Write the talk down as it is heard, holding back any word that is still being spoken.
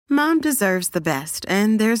Mom deserves the best,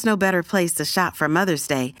 and there's no better place to shop for Mother's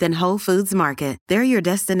Day than Whole Foods Market. They're your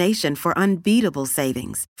destination for unbeatable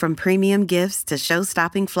savings, from premium gifts to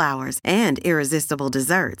show-stopping flowers and irresistible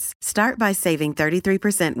desserts. Start by saving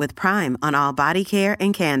 33% with Prime on all body care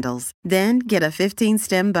and candles. Then get a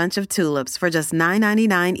 15-stem bunch of tulips for just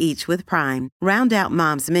 $9.99 each with Prime. Round out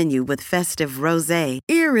Mom's menu with festive rosé,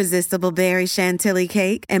 irresistible berry chantilly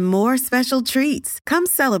cake, and more special treats. Come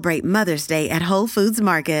celebrate Mother's Day at Whole Foods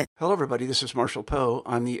Market. Hello, everybody. This is Marshall Poe.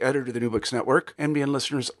 I'm the editor of the New Books Network. NBN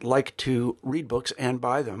listeners like to read books and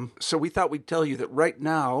buy them. So we thought we'd tell you that right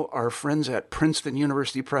now, our friends at Princeton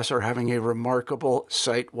University Press are having a remarkable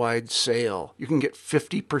site-wide sale. You can get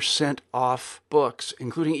 50% off books,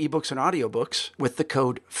 including ebooks and audiobooks, with the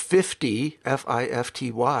code 50,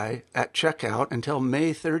 F-I-F-T-Y, at checkout until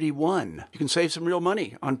May 31. You can save some real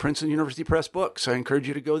money on Princeton University Press books. I encourage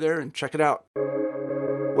you to go there and check it out.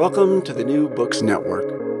 Welcome to the New Books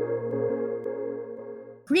Network.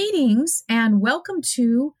 Greetings and welcome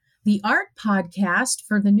to the Art Podcast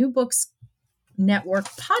for the New Books Network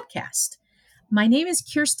podcast. My name is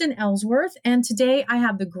Kirsten Ellsworth, and today I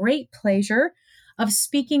have the great pleasure of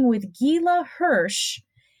speaking with Gilah Hirsch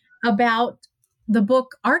about the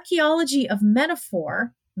book Archaeology of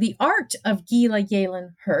Metaphor, The Art of Gilah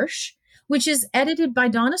Yelin Hirsch, which is edited by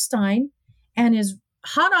Donna Stein and is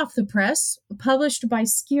hot off the press, published by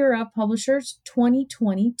Skira Publishers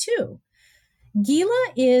 2022.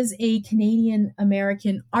 Gilah is a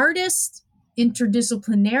Canadian-American artist,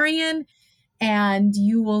 interdisciplinarian, and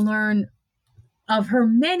you will learn of her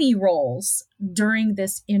many roles during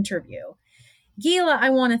this interview. Gilah, I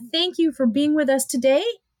want to thank you for being with us today,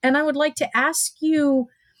 and I would like to ask you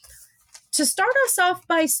to start us off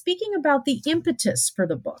by speaking about the impetus for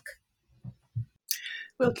the book.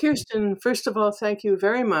 Well, Kirsten, first of all, thank you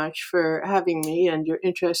very much for having me and your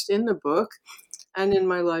interest in the book and in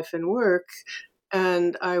my life and work,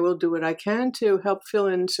 and I will do what I can to help fill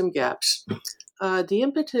in some gaps. The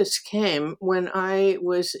impetus came when I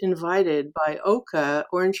was invited by OCA,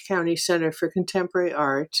 Orange County Center for Contemporary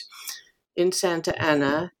Art, in Santa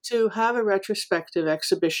Ana to have a retrospective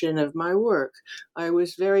exhibition of my work. I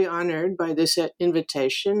was very honored by this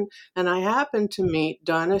invitation, and I happened to meet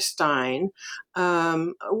Donna Stein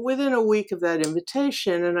within a week of that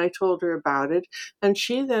invitation, and I told her about it, and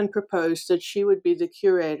she then proposed that she would be the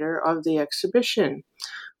curator of the exhibition,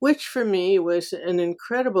 which for me was an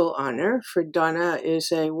incredible honor, for Donna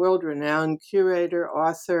is a world-renowned curator,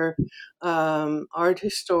 author, art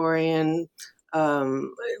historian,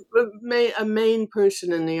 a main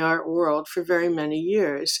person in the art world for very many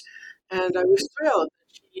years. And I was thrilled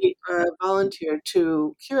that she volunteered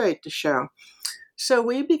to curate the show. So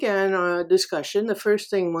we began a discussion. The first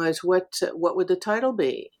thing was, what would the title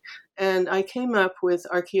be? And I came up with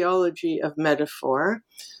Archaeology of Metaphor,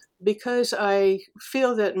 because I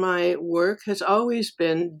feel that my work has always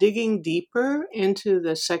been digging deeper into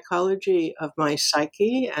the psychology of my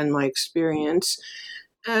psyche and my experience,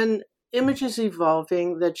 and images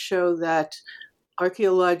evolving that show that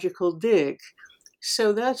archaeological dig.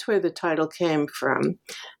 So that's where the title came from.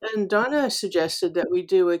 And Donna suggested that we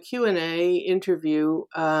do a Q&A interview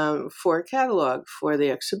for a catalog for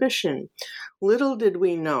the exhibition. Little did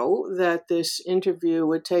we know that this interview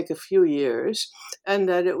would take a few years and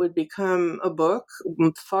that it would become a book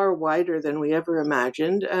far wider than we ever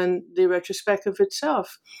imagined. And the retrospective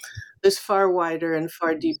itself is far wider and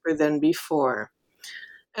far deeper than before.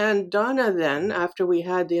 And Donna then, after we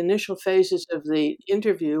had the initial phases of the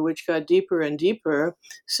interview, which got deeper and deeper,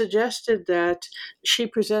 suggested that she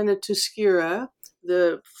presented to Skira,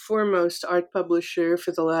 the foremost art publisher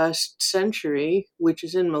for the last century, which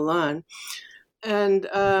is in Milan. And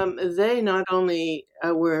they not only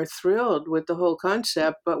were thrilled with the whole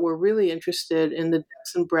concept, but were really interested in the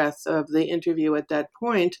depth and breadth of the interview at that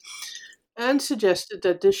point, and suggested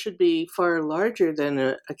that this should be far larger than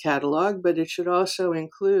a catalog, but it should also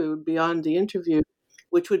include, beyond the interview,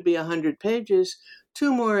 which would be 100 pages,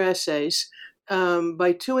 2 more essays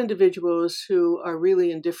by 2 individuals who are really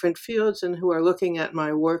in different fields and who are looking at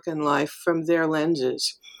my work and life from their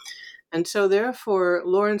lenses. And so therefore,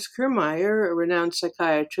 Lawrence Kermeyer, a renowned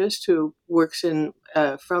psychiatrist who works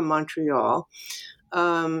from Montreal,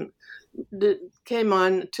 came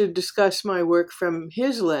on to discuss my work from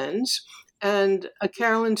his lens, and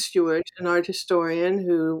Carolyn Stewart, an art historian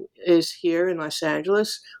who is here in Los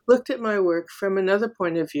Angeles, looked at my work from another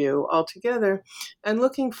point of view altogether, and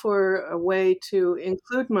looking for a way to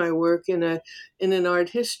include my work in an art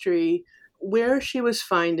history where she was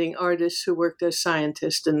finding artists who worked as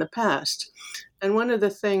scientists in the past. And one of the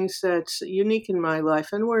things that's unique in my life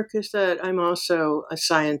and work is that I'm also a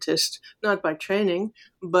scientist, not by training,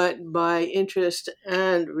 but by interest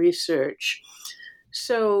and research.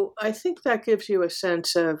 So I think that gives you a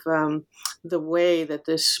sense of the way that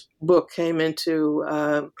this book came into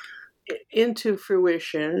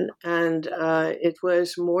fruition, and it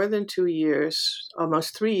was more than 2 years,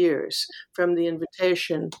 almost 3 years from the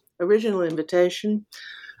original invitation,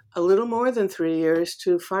 a little more than 3 years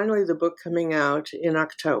to finally the book coming out in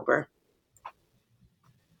October.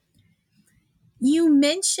 You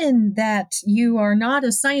mentioned that you are not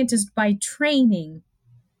a scientist by training,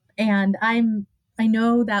 and I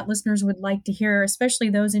know that listeners would like to hear, especially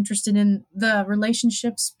those interested in the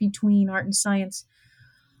relationships between art and science,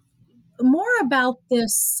 more about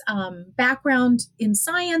this background in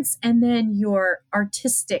science and then your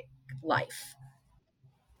artistic life.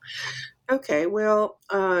 Okay, well,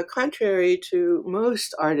 contrary to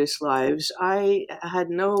most artists' lives, I had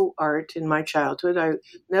no art in my childhood. I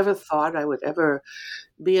never thought I would ever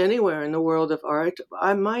be anywhere in the world of art.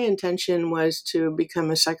 My intention was to become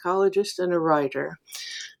a psychologist and a writer.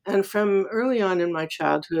 And from early on in my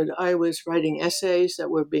childhood, I was writing essays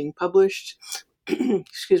that were being published,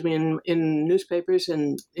 excuse me, in newspapers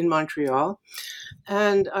in Montreal.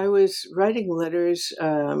 And I was writing letters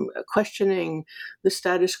questioning the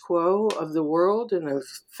status quo of the world and of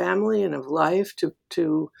family and of life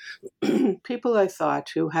to people I thought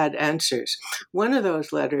who had answers. One of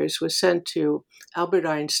those letters was sent to Albert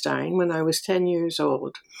Einstein when I was 10 years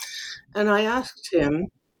old. And I asked him,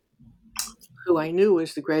 who I knew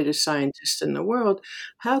was the greatest scientist in the world,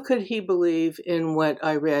 how could he believe in what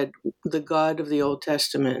I read, the God of the Old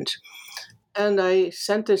Testament? And I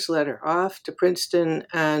sent this letter off to Princeton,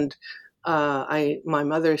 and my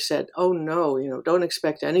mother said, "Oh no, don't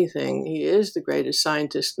expect anything. He is the greatest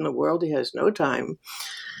scientist in the world. He has no time."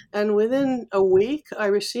 And within a week, I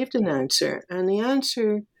received an answer, and the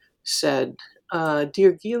answer said,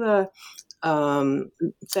 "Dear Gilah,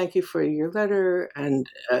 thank you for your letter," and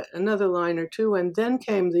another line or two, and then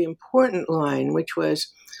came the important line, which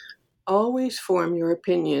was, "Always form your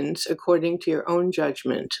opinions according to your own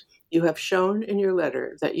judgment. You have shown in your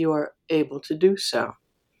letter that you are able to do so."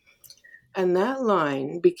 And that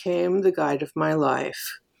line became the guide of my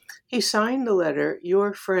life. He signed the letter,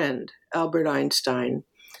 "Your friend, Albert Einstein,"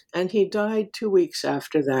 and he died 2 weeks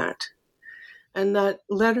after that. And that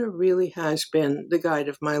letter really has been the guide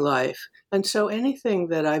of my life. And so anything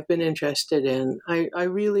that I've been interested in, I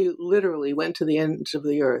really literally went to the ends of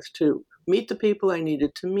the earth to meet the people I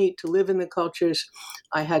needed to meet, to live in the cultures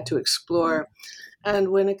I had to explore.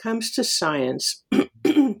 And when it comes to science,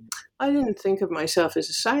 I didn't think of myself as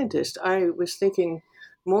a scientist. I was thinking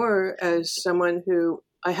more as someone who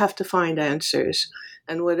I have to find answers.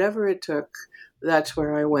 And whatever it took, that's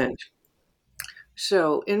where I went.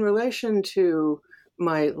 So in relation to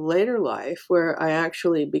my later life, where I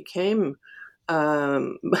actually became,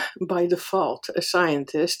 by default, a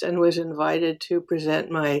scientist and was invited to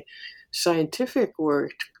present my scientific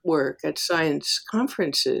work at science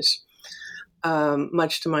conferences,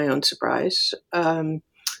 much to my own surprise,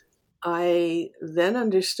 I then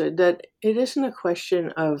understood that it isn't a question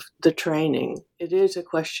of the training. It is a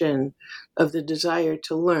question of the desire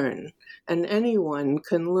to learn. And anyone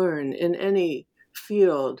can learn in any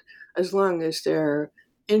field as long as their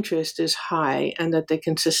interest is high and that they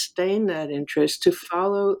can sustain that interest to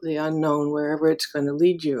follow the unknown wherever it's going to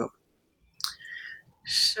lead you.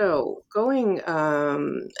 So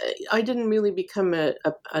I didn't really become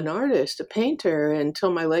an artist, a painter,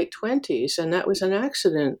 until my late 20s, and that was an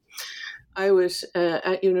accident. I was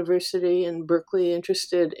at university in Berkeley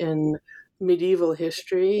interested in medieval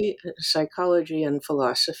history, psychology, and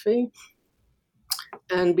philosophy.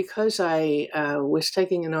 And because I was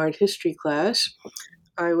taking an art history class,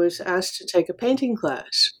 I was asked to take a painting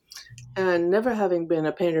class. And never having been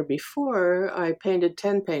a painter before, I painted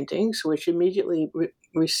 10 paintings, which immediately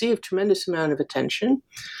received tremendous amount of attention.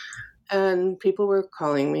 And people were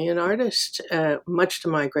calling me an artist, much to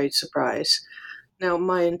my great surprise. Now,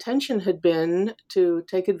 my intention had been to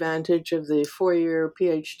take advantage of the 4-year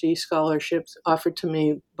PhD scholarships offered to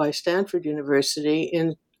me by Stanford University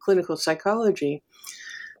in clinical psychology.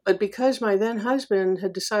 But because my then husband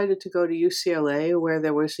had decided to go to UCLA, where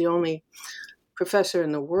there was the only professor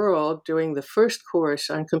in the world doing the first course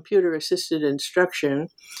on computer-assisted instruction,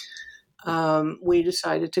 we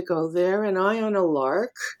decided to go there, and I, on a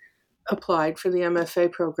lark, applied for the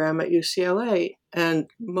MFA program at UCLA, and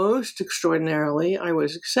most extraordinarily, I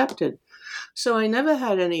was accepted. So I never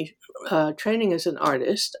had any training as an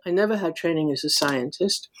artist. I never had training as a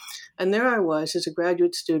scientist. And there I was as a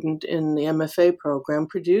graduate student in the MFA program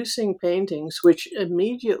producing paintings, which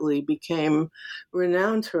immediately became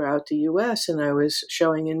renowned throughout the US. And I was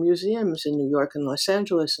showing in museums in New York and Los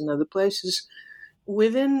Angeles and other places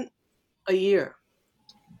within a year.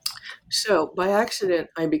 So by accident,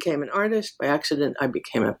 I became an artist. By accident, I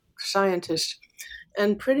became a scientist.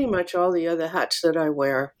 And pretty much all the other hats that I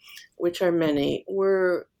wear, which are many,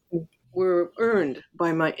 were earned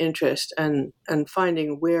by my interest and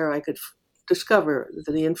finding where I could discover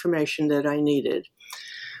the information that I needed.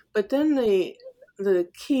 But then the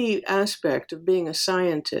key aspect of being a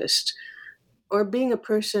scientist or being a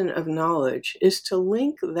person of knowledge is to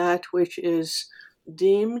link that which is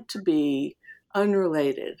deemed to be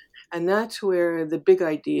unrelated. And that's where the big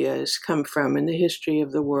ideas come from in the history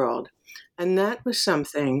of the world. And that was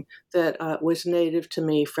something that was native to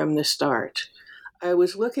me from the start. I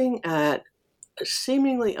was looking at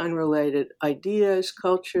seemingly unrelated ideas,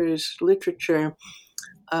 cultures, literature,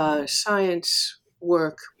 science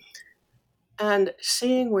work, and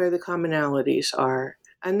seeing where the commonalities are.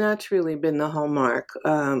 And that's really been the hallmark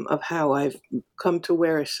of how I've come to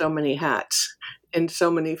wear so many hats in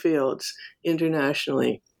so many fields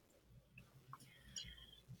internationally.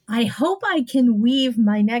 I hope I can weave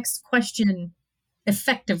my next question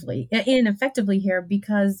effectively here,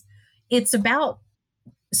 because it's about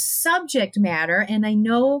subject matter. And I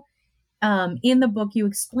know in the book you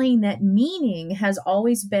explain that meaning has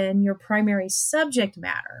always been your primary subject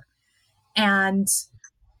matter. And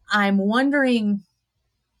I'm wondering,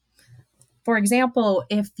 for example,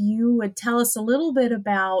 if you would tell us a little bit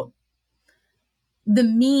about the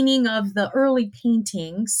meaning of the early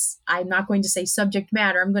paintings. I'm not going to say subject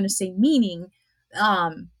matter, I'm going to say meaning,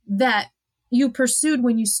 that you pursued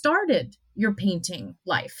when you started your painting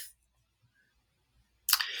life.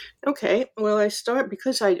 Okay, well,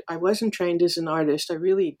 because I wasn't trained as an artist, I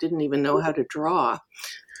really didn't even know how to draw.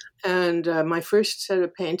 And my first set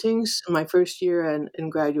of paintings, my first year in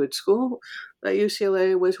graduate school at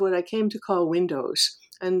UCLA, was what I came to call windows.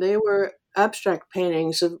 And they were abstract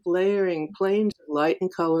paintings of layering planes of light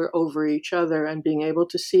and color over each other and being able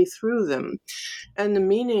to see through them. And the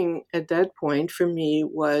meaning at that point for me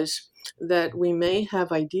was that we may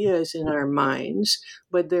have ideas in our minds,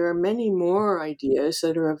 but there are many more ideas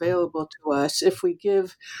that are available to us if we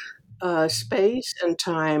give space and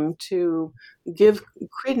time to give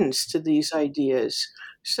credence to these ideas.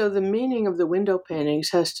 So the meaning of the window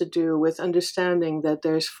paintings has to do with understanding that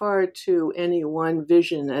there's far to any one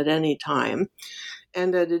vision at any time,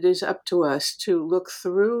 and that it is up to us to look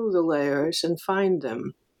through the layers and find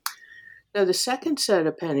them. Now, the second set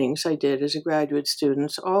of paintings I did as a graduate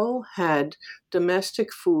student all had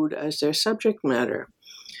domestic food as their subject matter.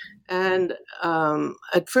 And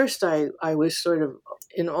at first I was sort of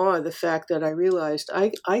in awe of the fact that I realized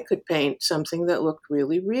I could paint something that looked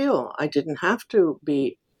really real. I didn't have to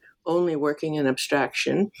be only working in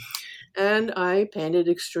abstraction. And I painted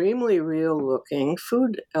extremely real-looking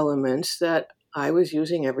food elements that I was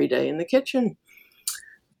using every day in the kitchen.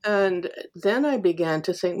 And then I began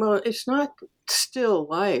to think, well, it's not still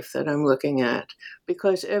life that I'm looking at,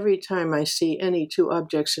 because every time I see any two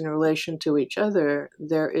objects in relation to each other,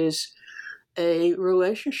 there is a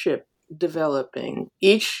relationship developing.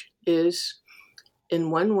 Each is, in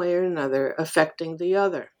one way or another, affecting the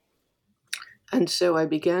other. And so I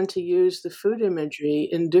began to use the food imagery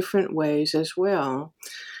in different ways as well,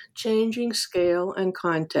 changing scale and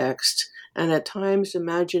context, and at times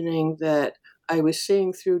imagining that I was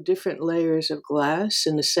seeing through different layers of glass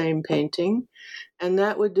in the same painting, and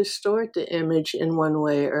that would distort the image in one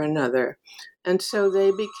way or another. And so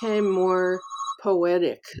they became more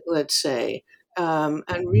poetic, let's say,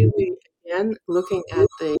 and really, again, looking at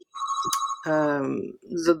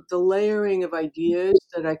the layering of ideas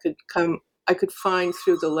that I could find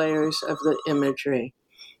through the layers of the imagery.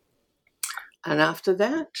 And after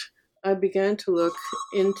that, I began to look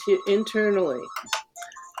internally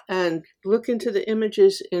and look into the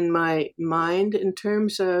images in my mind in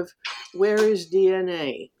terms of where is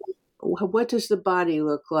DNA? What does the body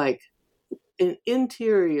look like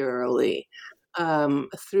interiorly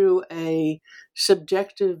through a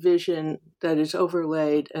subjective vision that is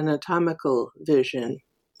overlaid an anatomical vision?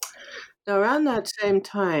 Now, around that same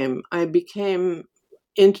time, I became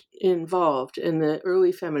involved in the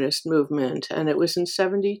early feminist movement, and it was in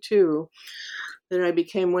 1972 that I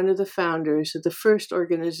became one of the founders of the first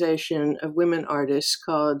organization of women artists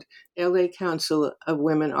called LA Council of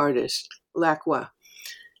Women Artists, LACWA.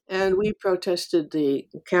 And we protested the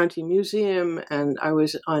county museum, and I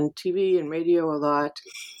was on TV and radio a lot.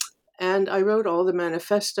 And I wrote all the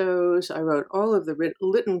manifestos. I wrote all of the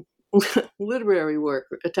literary work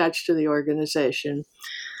attached to the organization.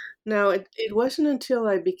 Now, it wasn't until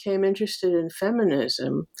I became interested in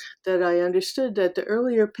feminism that I understood that the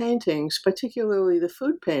earlier paintings, particularly the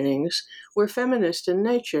food paintings, were feminist in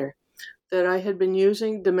nature, that I had been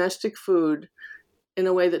using domestic food in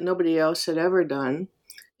a way that nobody else had ever done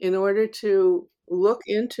in order to look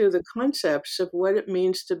into the concepts of what it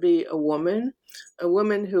means to be a woman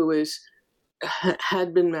who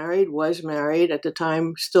had been married, was married at the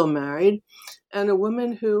time, still married, and a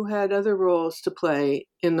woman who had other roles to play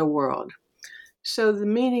in the world. So the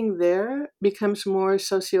meaning there becomes more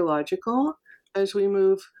sociological as we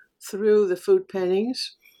move through the food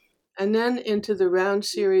paintings, and then into the round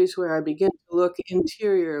series where I begin to look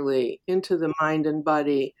interiorly into the mind and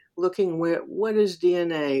body, looking what is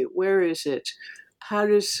DNA, where is it, how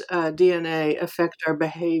does DNA affect our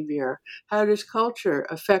behavior, how does culture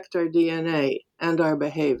affect our DNA and our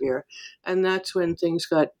behavior, and that's when things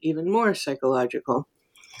got even more psychological.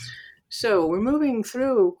 So we're moving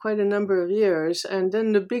through quite a number of years, and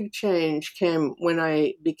then the big change came when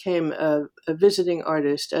I became a visiting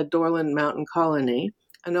artist at Dorland Mountain Colony,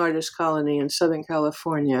 an artist colony in Southern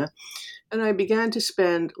California, and I began to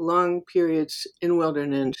spend long periods in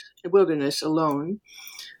wilderness alone,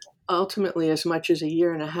 ultimately as much as a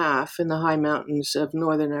year and a half in the high mountains of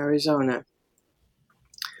northern Arizona.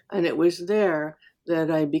 And it was there that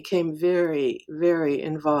I became very, very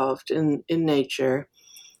involved in nature.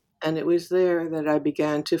 And it was there that I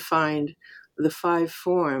began to find the 5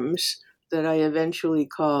 forms that I eventually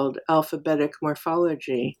called alphabetic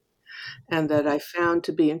morphology, and that I found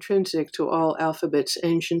to be intrinsic to all alphabets,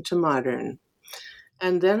 ancient to modern.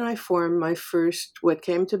 And then I formed what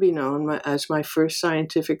came to be known as my first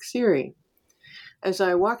scientific theory. As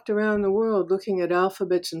I walked around the world looking at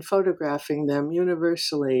alphabets and photographing them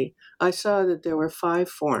universally, I saw that there were 5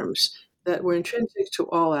 forms that were intrinsic to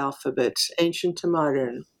all alphabets, ancient to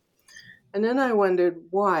modern. And then I wondered,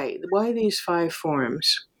 why these 5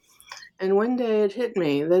 forms? And one day it hit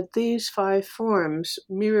me that these 5 forms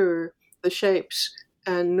mirror the shapes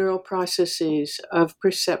and neural processes of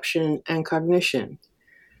perception and cognition,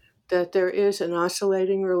 that there is an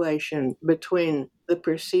oscillating relation between the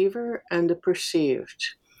perceiver and the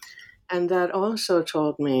perceived. And that also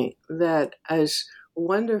told me that as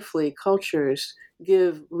wonderfully cultures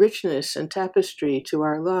give richness and tapestry to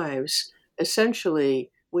our lives,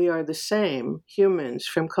 essentially we are the same humans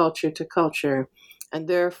from culture to culture. And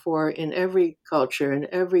therefore, in every culture, in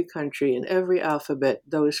every country, in every alphabet,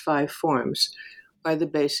 those 5 forms are the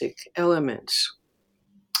basic elements.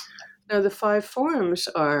 Now, the 5 forms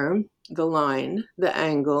are the line, the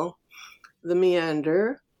angle, the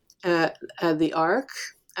meander, the arc,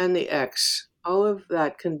 and the X. All of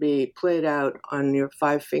that can be played out on your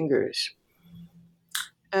 5 fingers.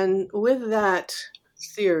 And with that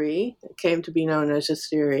theory, it came to be known as a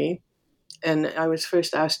theory, and I was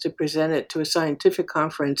first asked to present it to a scientific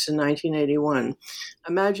conference in 1981.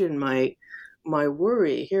 Imagine my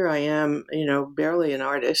worry. Here I am, barely an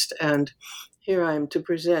artist, and here I am to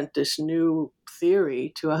present this new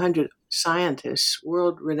theory to 100 scientists,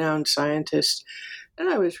 world-renowned scientists, and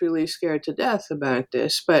I was really scared to death about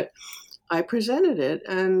this, but I presented it,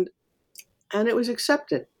 and it was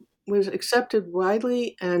accepted. It was accepted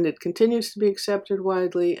widely, and it continues to be accepted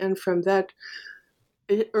widely, and from that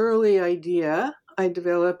early idea, I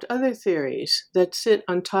developed other theories that sit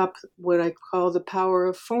on top of what I call the power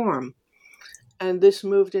of form. And this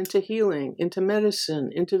moved into healing, into medicine,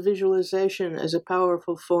 into visualization as a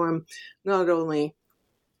powerful form, not only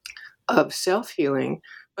of self-healing,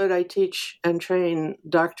 but I teach and train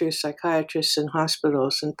doctors, psychiatrists, and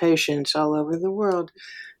hospitals and patients all over the world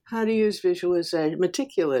how to use visualization,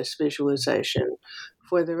 meticulous visualization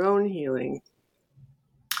for their own healing.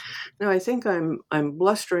 Now, I think I'm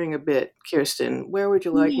blustering a bit, Kirsten. Where would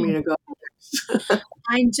you like me to go?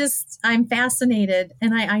 I'm fascinated,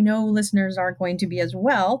 and I know listeners are going to be as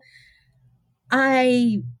well.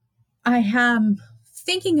 I am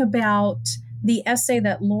thinking about the essay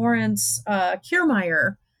that Lawrence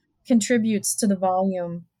Kiermaier contributes to the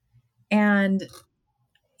volume, and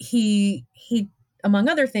he among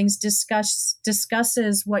other things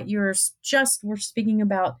discusses what we're speaking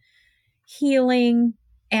about, healing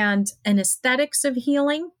and an aesthetics of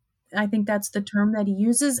healing. I think that's the term that he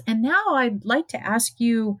uses. And now I'd like to ask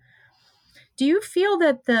you, do you feel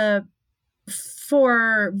that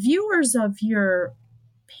for viewers of your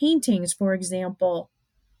paintings, for example,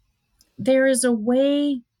 there is a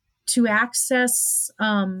way to access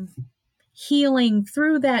healing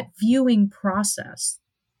through that viewing process?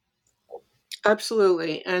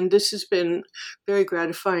 Absolutely. And this has been very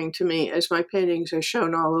gratifying to me as my paintings are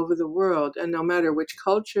shown all over the world. And no matter which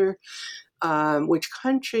culture, which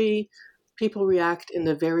country, people react in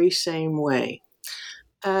the very same way.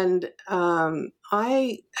 And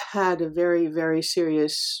I had a very, very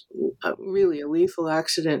serious, really a lethal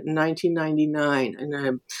accident in 1999 in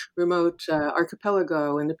a remote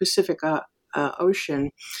archipelago in the Pacific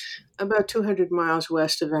Ocean, about 200 miles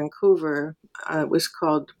west of Vancouver. It was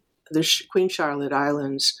called the Queen Charlotte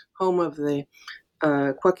Islands, home of the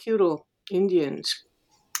Kwakiutl Indians,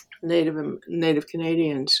 Native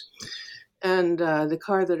Canadians. And the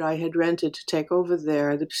car that I had rented to take over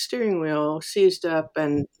there, the steering wheel seized up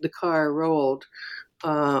and the car rolled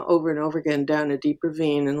over and over again down a deep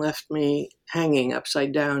ravine and left me hanging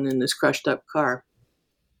upside down in this crushed up car.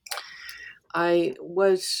 I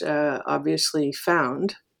was obviously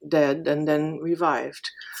found dead and then revived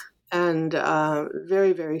and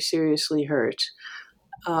very, very seriously hurt.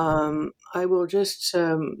 I will just,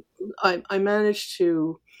 I managed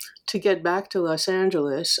to get back to Los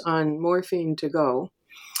Angeles on morphine to go,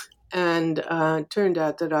 and turned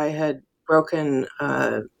out that I had broken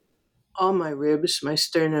all my ribs, my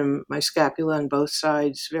sternum, my scapula on both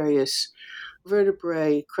sides, various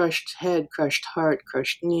vertebrae, crushed head, crushed heart,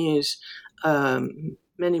 crushed knees,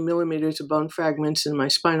 many millimeters of bone fragments in my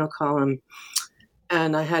spinal column.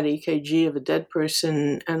 And I had EKG of a dead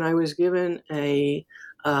person, and I was given a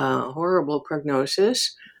horrible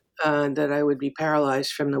prognosis that I would be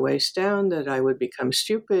paralyzed from the waist down, that I would become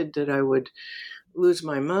stupid, that I would lose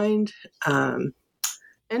my mind.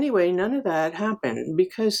 Anyway, none of that happened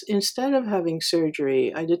because instead of having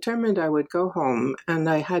surgery, I determined I would go home, and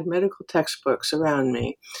I had medical textbooks around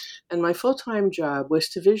me. And my full-time job was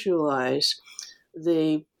to visualize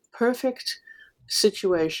the perfect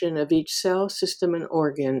situation of each cell, system, and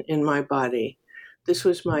organ in my body. This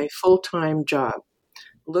was my full-time job.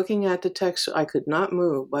 Looking at the text, I could not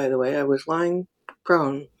move, by the way. I was lying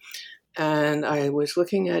prone, and I was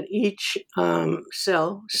looking at each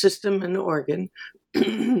cell, system, and organ,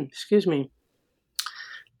 excuse me,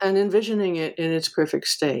 and envisioning it in its perfect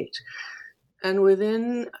state. And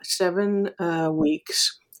within 7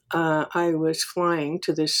 weeks, I was flying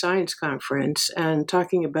to this science conference and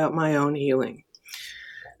talking about my own healing.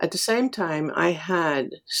 At the same time, I had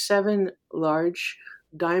 7 large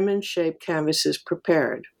diamond-shaped canvases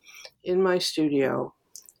prepared in my studio.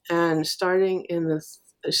 And starting in the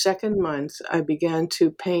second month, I began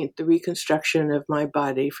to paint the reconstruction of my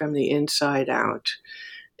body from the inside out.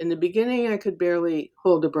 In the beginning, I could barely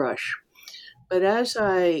hold a brush. But as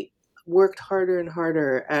I worked harder and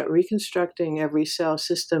harder at reconstructing every cell,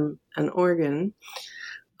 system, and organ,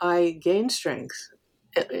 I gained strength,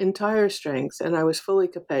 entire strength, and I was fully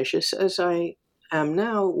capacious, as I am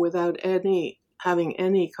now, without having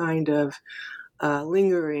any kind of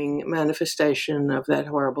lingering manifestation of that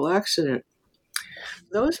horrible accident.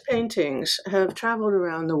 Those paintings have traveled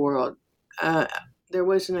around the world. There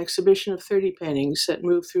was an exhibition of 30 paintings that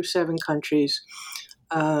moved through 7 countries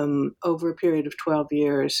over a period of 12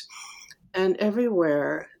 years. And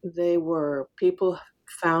everywhere people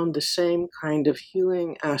found the same kind of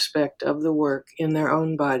healing aspect of the work in their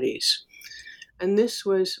own bodies. And this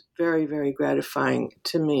was very, very gratifying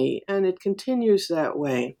to me, and it continues that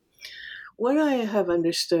way. What I have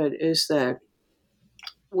understood is that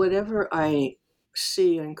whatever I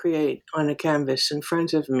see and create on a canvas in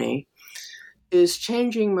front of me is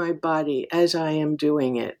changing my body as I am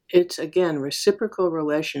doing it. It's, again, reciprocal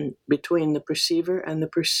relation between the perceiver and the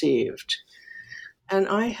perceived. And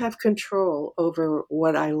I have control over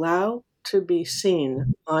what I allow to be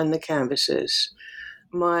seen on the canvases.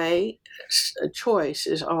 My choice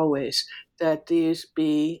is always that these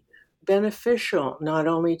be beneficial not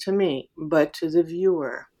only to me, but to the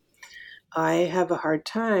viewer. I have a hard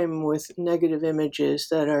time with negative images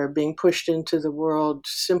that are being pushed into the world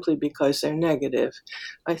simply because they're negative.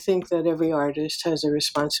 I think that every artist has a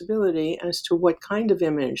responsibility as to what kind of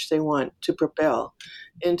image they want to propel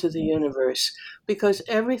into the universe, because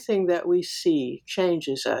everything that we see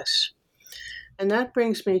changes us. And that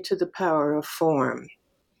brings me to the power of form.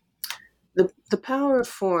 The power of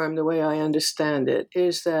form, the way I understand it,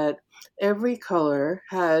 is that every color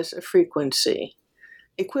has a frequency,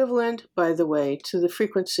 equivalent, by the way, to the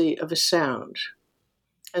frequency of a sound.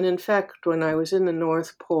 And in fact, when I was in the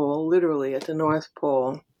North Pole, literally at the North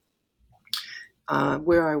Pole,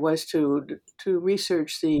 where I was to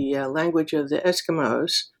research the language of the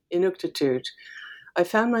Eskimos, Inuktitut, I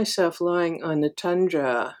found myself lying on the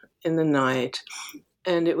tundra in the night,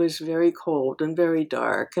 and it was very cold and very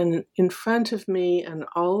dark. And in front of me and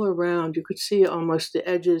all around, you could see almost the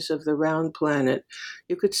edges of the round planet.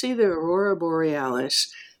 You could see the aurora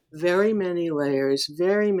borealis, very many layers,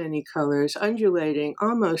 very many colors, undulating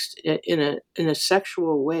almost in a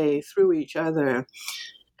sexual way through each other.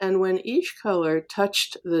 And when each color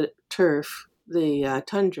touched the turf, the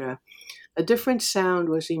tundra, a different sound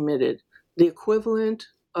was emitted, the equivalent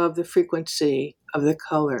of the frequency of the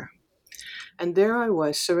color. And there I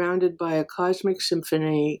was, surrounded by a cosmic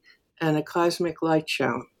symphony and a cosmic light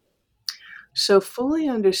show. So fully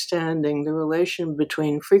understanding the relation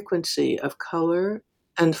between frequency of color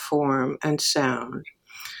and form and sound,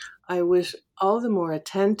 I was all the more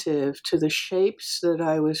attentive to the shapes that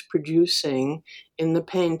I was producing in the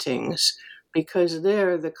paintings, because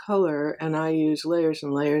there the color, and I use layers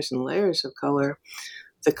and layers and layers of color,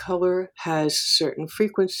 the color has certain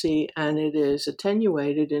frequency and it is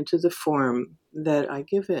attenuated into the form that I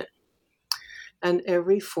give it. And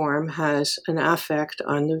every form has an affect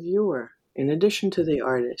on the viewer, in addition to the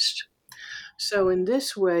artist. So in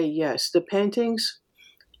this way, yes, the paintings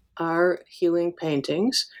are healing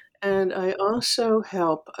paintings, and I also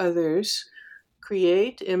help others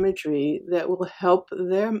create imagery that will help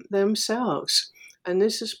them themselves. And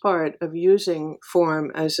this is part of using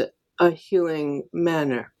form as a healing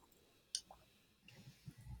manner.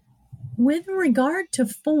 With regard to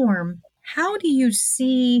form, how do you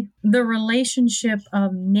see the relationship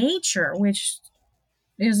of nature, which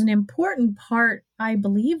is an important part, I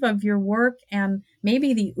believe, of your work, and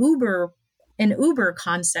maybe an Uber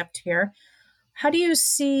concept here? How do you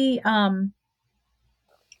see, I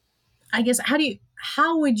guess,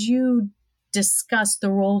 how would you discuss the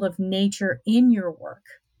role of nature in your work?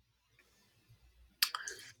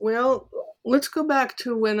 Well, let's go back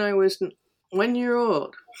to when I was 1 year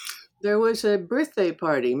old. There was a birthday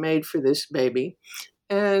party made for this baby,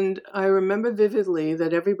 and I remember vividly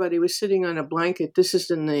that everybody was sitting on a blanket. This is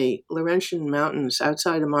in the Laurentian Mountains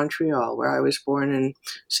outside of Montreal, where I was born and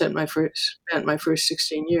spent my first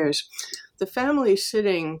 16 years. The family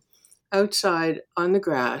sitting outside on the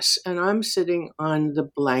grass, and I'm sitting on the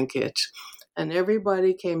blanket. And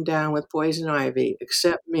everybody came down with poison ivy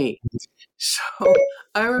except me. So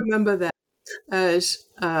I remember that as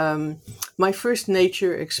my first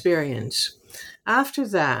nature experience. After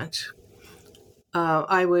that,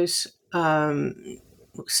 I was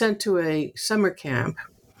sent to a summer camp,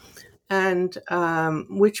 and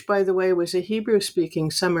which, by the way, was a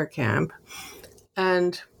Hebrew-speaking summer camp.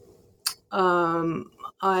 And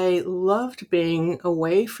I loved being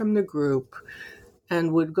away from the group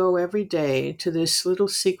and would go every day to this little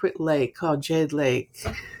secret lake called Jade Lake.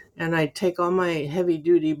 And I'd take all my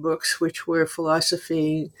heavy-duty books, which were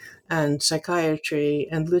philosophy and psychiatry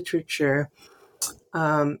and literature,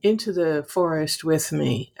 into the forest with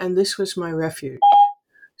me. And this was my refuge.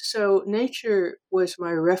 So nature was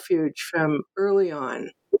my refuge from early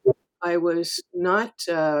on. I was not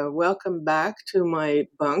welcomed back to my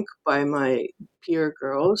bunk by my peer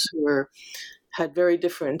girls who had very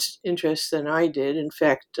different interests than I did. In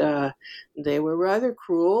fact, they were rather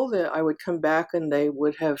cruel. That I would come back and they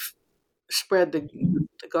would have spread the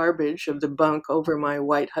garbage of the bunk over my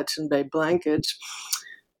white Hudson Bay blankets.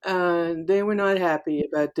 They were not happy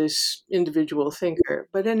about this individual thinker.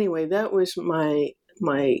 But anyway, that was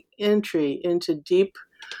my entry into deep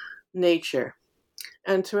nature.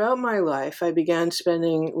 And throughout my life, I began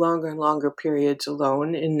spending longer and longer periods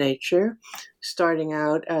alone in nature, starting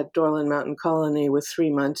out at Dorland Mountain Colony with 3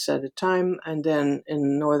 months at a time, and then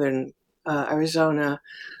in northern Arizona,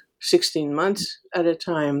 16 months at a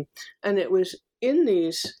time. And it was in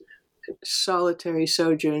these solitary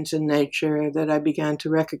sojourns in nature that I began to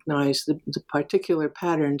recognize the particular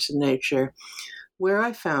patterns in nature, where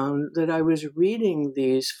I found that I was reading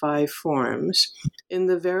these 5 forms in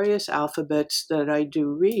the various alphabets that I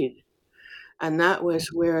do read. And that was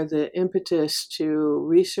where the impetus to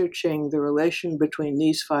researching the relation between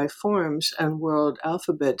these 5 forms and world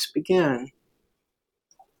alphabets began.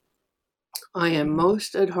 I am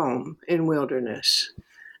most at home in wilderness,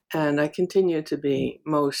 and I continue to be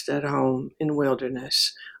most at home in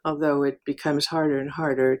wilderness, although it becomes harder and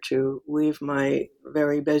harder to leave my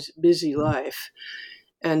very busy life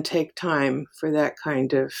and take time for that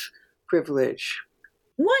kind of privilege.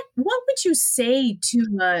 What would you say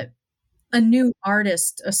to a new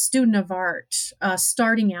artist, a student of art,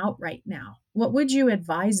 starting out right now? What would you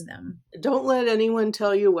advise them? Don't let anyone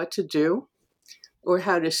tell you what to do or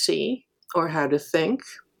how to see or how to think.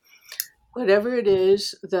 Whatever it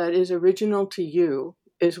is that is original to you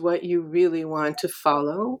is what you really want to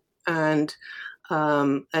follow. And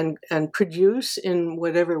and produce in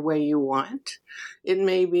whatever way you want. It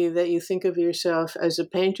may be that you think of yourself as a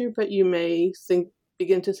painter, but you may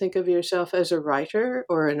begin to think of yourself as a writer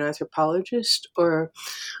or an anthropologist or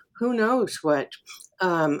who knows what.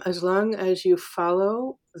 As long as you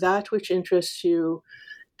follow that which interests you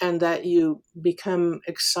and that you become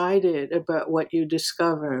excited about what you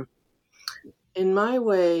discover. In my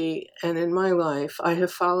way and in my life, I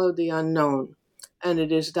have followed the unknown. And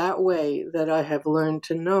it is that way that I have learned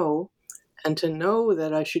to know, and to know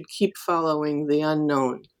that I should keep following the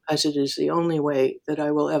unknown, as it is the only way that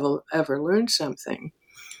I will ever learn something.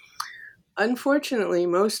 Unfortunately,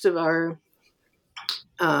 most of our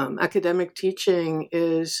academic teaching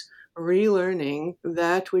is relearning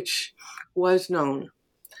that which was known.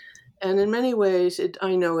 And in many ways,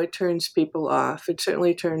 I know it turns people off. It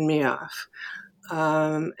certainly turned me off.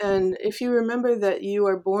 And if you remember that you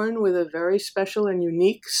are born with a very special and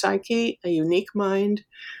unique psyche, a unique mind,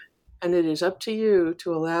 and it is up to you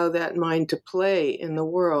to allow that mind to play in the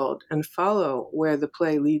world and follow where the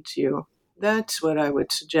play leads you. That's what I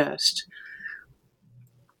would suggest.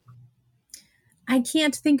 I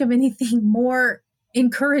can't think of anything more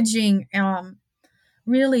encouraging,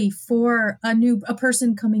 really, for a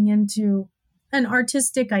person coming into an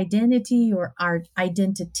artistic identity or art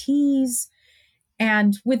identities.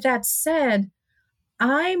 And with that said,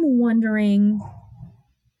 I'm wondering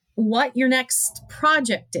what your next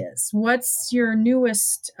project is. What's your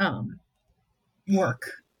newest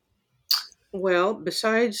work? Well,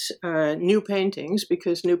 besides new paintings,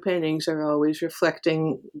 because new paintings are always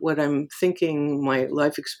reflecting what I'm thinking, my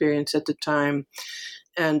life experience at the time,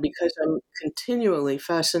 and because I'm continually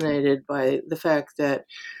fascinated by the fact that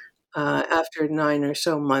after 9 or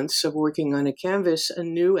so months of working on a canvas, a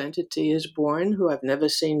new entity is born who I've never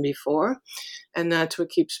seen before, and that's what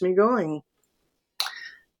keeps me going.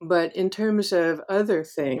 But in terms of other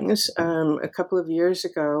things, a couple of years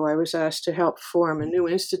ago, I was asked to help form a new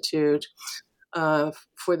institute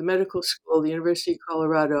for the medical school, the University of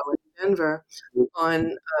Colorado in Denver,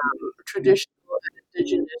 on traditional and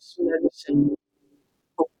indigenous medicine.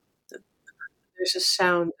 Oh, there's a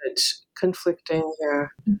sound that's conflicting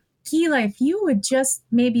here. Gilah, if you would just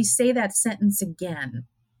maybe say that sentence again.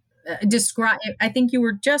 I think you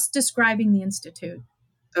were just describing the Institute.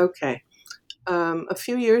 Okay. A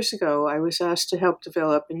few years ago, I was asked to help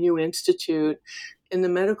develop a new institute in the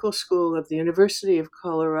medical school of the University of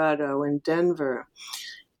Colorado in Denver.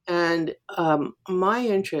 And my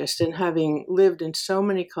interest in having lived in so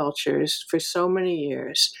many cultures for so many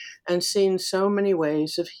years and seen so many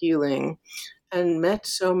ways of healing and met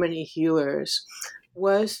so many healers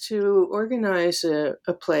was to organize a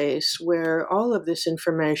place where all of this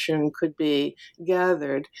information could be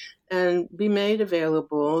gathered and be made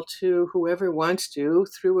available to whoever wants to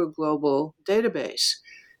through a global database.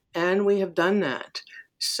 And we have done that.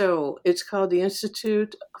 So it's called the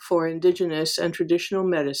Institute for Indigenous and Traditional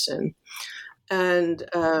Medicine. And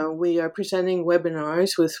we are presenting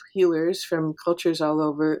webinars with healers from cultures all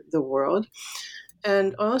over the world.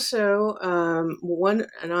 And also,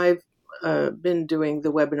 I've been doing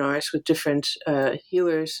the webinars with different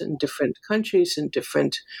healers in different countries and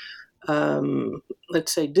different,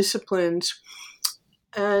 let's say, disciplines.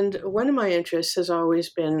 And one of my interests has always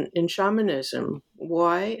been in shamanism.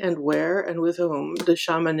 Why and where and with whom does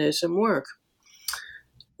shamanism work?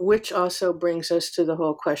 Which also brings us to the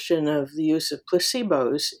whole question of the use of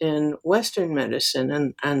placebos in Western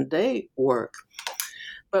medicine, and they work.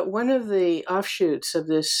 But one of the offshoots of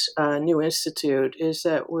this new institute is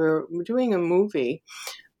that we're doing a movie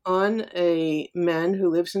on a man who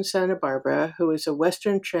lives in Santa Barbara, who is a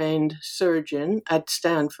Western-trained surgeon at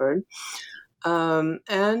Stanford,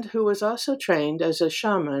 and who was also trained as a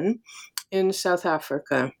shaman in South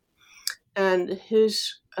Africa. And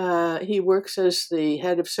he works as the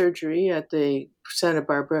head of surgery at the Santa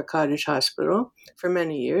Barbara Cottage Hospital for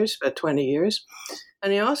many years, about 20 years.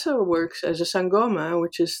 And he also works as a sangoma,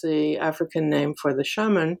 which is the African name for the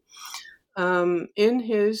shaman, in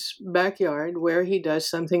his backyard, where he does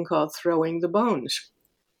something called throwing the bones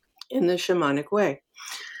in the shamanic way.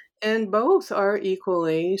 And both are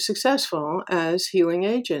equally successful as healing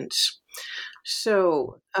agents.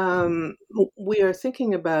 So we are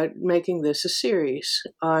thinking about making this a series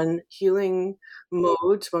on healing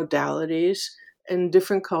modes, modalities in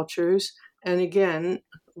different cultures, and again,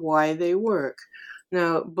 why they work.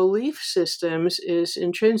 Now, belief systems is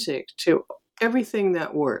intrinsic to everything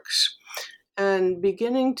that works. And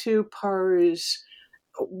beginning to parse,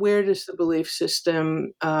 where does the belief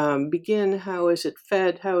system begin? How is it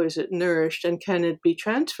fed? How is it nourished? And can it be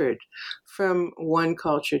transferred from one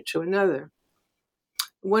culture to another?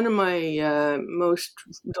 one of my most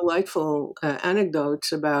delightful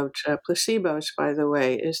anecdotes about placebos, by the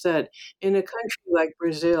way, is that in a country like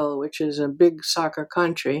Brazil, which is a big soccer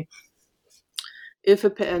country,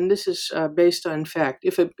 and this is based on fact,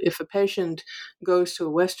 if a patient goes to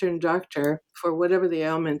a Western doctor for whatever the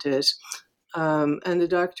ailment is, and the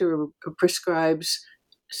doctor prescribes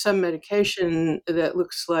some medication that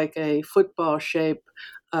looks like a football-shaped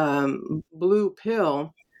blue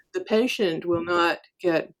pill, the patient will not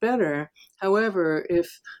get better. However,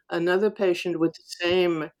 if another patient with the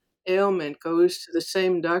same ailment goes to the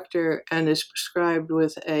same doctor and is prescribed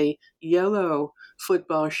with a yellow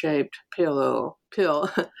football-shaped pill,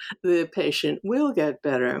 the patient will get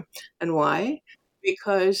better. And why?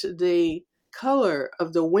 Because the color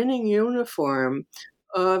of the winning uniform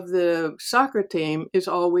of the soccer team is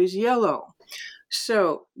always yellow.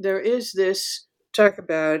 So there is this talk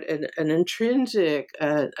about an intrinsic,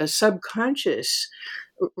 a subconscious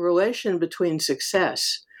relation between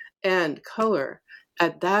success and color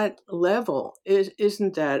at that level.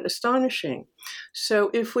 Isn't that astonishing?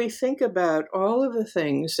 So if we think about all of the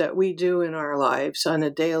things that we do in our lives on a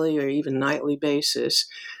daily or even nightly basis,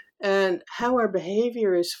 and how our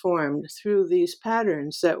behavior is formed through these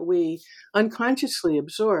patterns that we unconsciously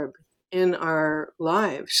absorb in our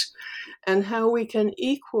lives, and how we can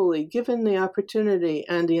equally, given the opportunity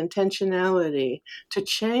and the intentionality, to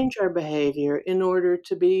change our behavior in order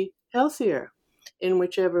to be healthier in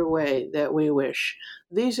whichever way that we wish.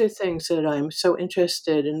 These are things that I'm so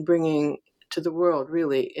interested in bringing to the world,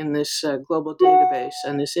 really, in this global database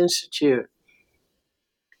and this institute.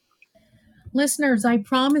 Listeners, I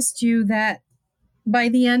promised you that by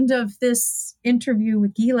the end of this interview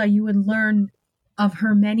with Gilah, you would learn of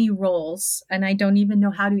her many roles, and I don't even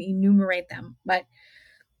know how to enumerate them. But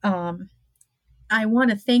I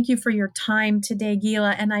want to thank you for your time today,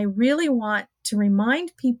 Gilah, and I really want to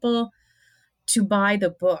remind people to buy the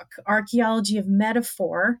book, Archaeology of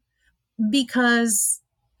Metaphor, because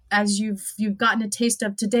as you've gotten a taste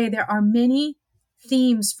of today, there are many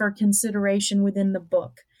themes for consideration within the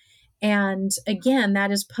book. And again,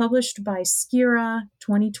 that is published by Skira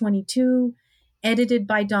 2022, edited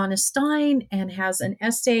by Donna Stein, and has an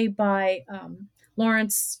essay by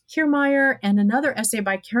Lawrence Kiermaier and another essay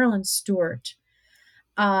by Carolyn Stewart.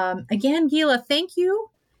 Again, Gilah, thank you.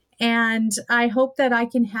 And I hope that I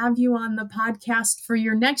can have you on the podcast for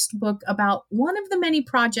your next book about one of the many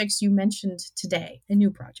projects you mentioned today, a new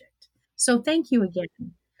project. So thank you again.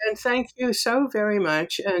 And thank you so very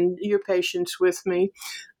much, and your patience with me.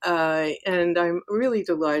 And I'm really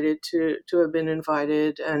delighted to have been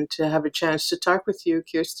invited and to have a chance to talk with you,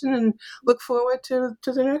 Kirsten, and look forward to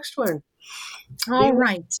the next one. All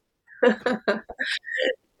right.